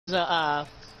There's a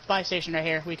buy station right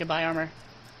here. We can buy armor.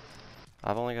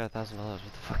 I've only got $1,000. What the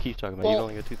fuck are you talking about? Well, You've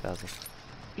only got 2,000.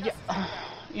 Yeah.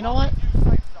 You know what?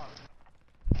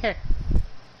 Here.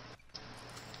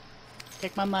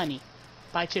 Take my money.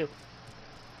 Buy 2.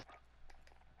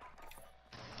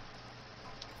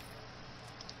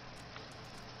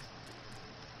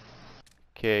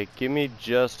 Okay, give me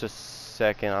just a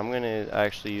second. I'm gonna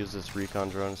actually use this recon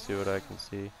drone to see what I can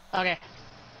see. Okay.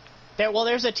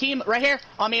 There's a team right here.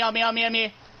 On me.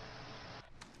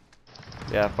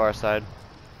 Yeah, far side.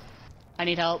 I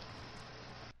need help.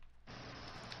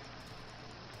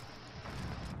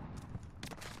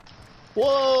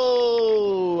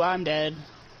 Whoa! I'm dead.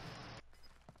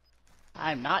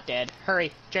 I'm not dead.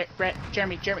 Hurry.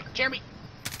 Jeremy.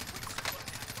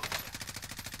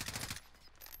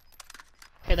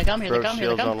 Here they come, here they come.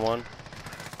 Shields on one.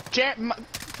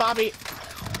 Bobby.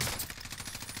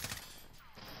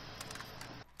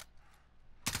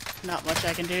 Not much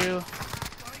I can do.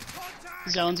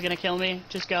 Zone's gonna kill me.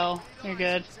 Just go. You're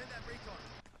good.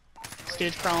 This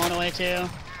dude's crawling away too.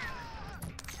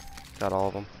 Got all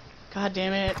of them. God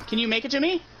damn it. Can you make it to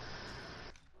me?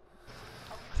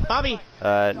 Bobby!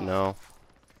 No.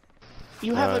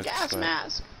 You have a gas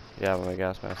mask. Yeah, but my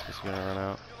gas mask is gonna run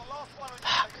out.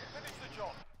 Fuck.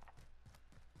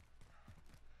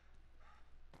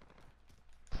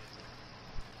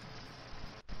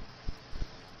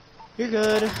 You're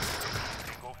good.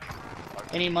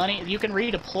 Any money? You can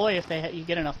redeploy if you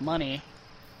get enough money.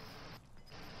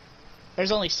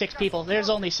 There's only 6 people. There's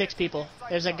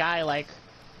a guy like...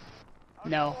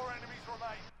 No.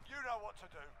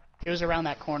 It was around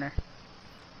that corner.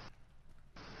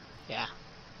 Yeah.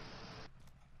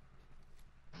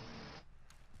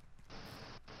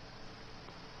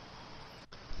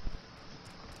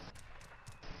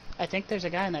 I think there's a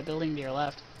guy in that building to your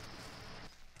left.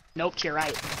 Nope, to your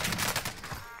right.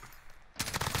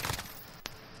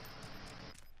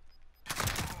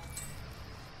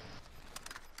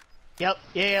 Yep,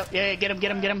 yeah, get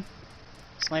him.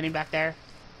 He's landing back there.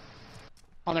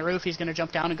 On the roof, he's gonna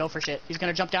jump down and go for shit.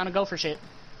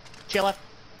 Chill up.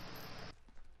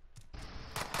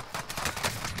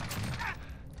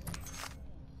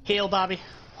 Heal, Bobby.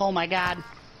 Oh my god.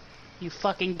 You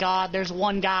fucking god, there's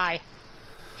one guy.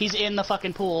 He's in the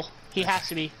fucking pool. He has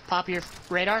to be. Pop your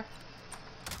radar.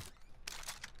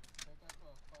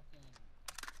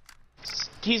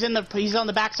 He's on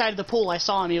the back side of the pool. I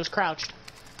saw him. He was crouched.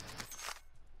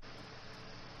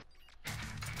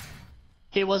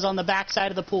 He was on the back side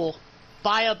of the pool.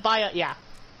 Yeah.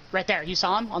 Right there. You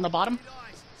saw him on the bottom?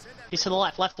 He's to the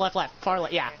left. Far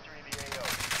left. Yeah.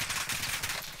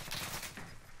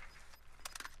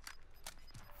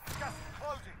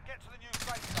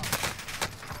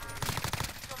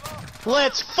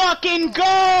 Let's fucking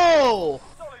go!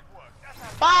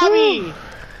 Bobby!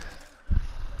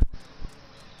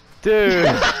 Dude!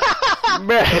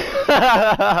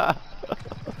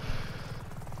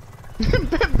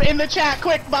 In the chat,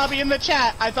 quick, Bobby, in the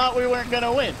chat. I thought we weren't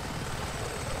gonna win.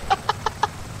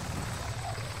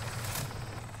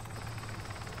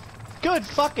 Good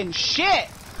fucking shit!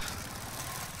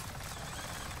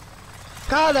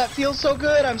 God, that feels so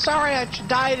good. I'm sorry I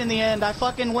died in the end. I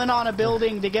fucking went on a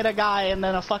building to get a guy, and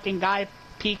then a fucking guy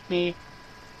peeked me.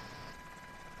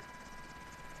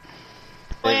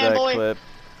 Save that clip.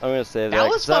 I'm gonna save that. That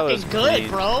was fucking good,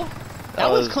 bro.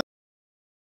 That was clean.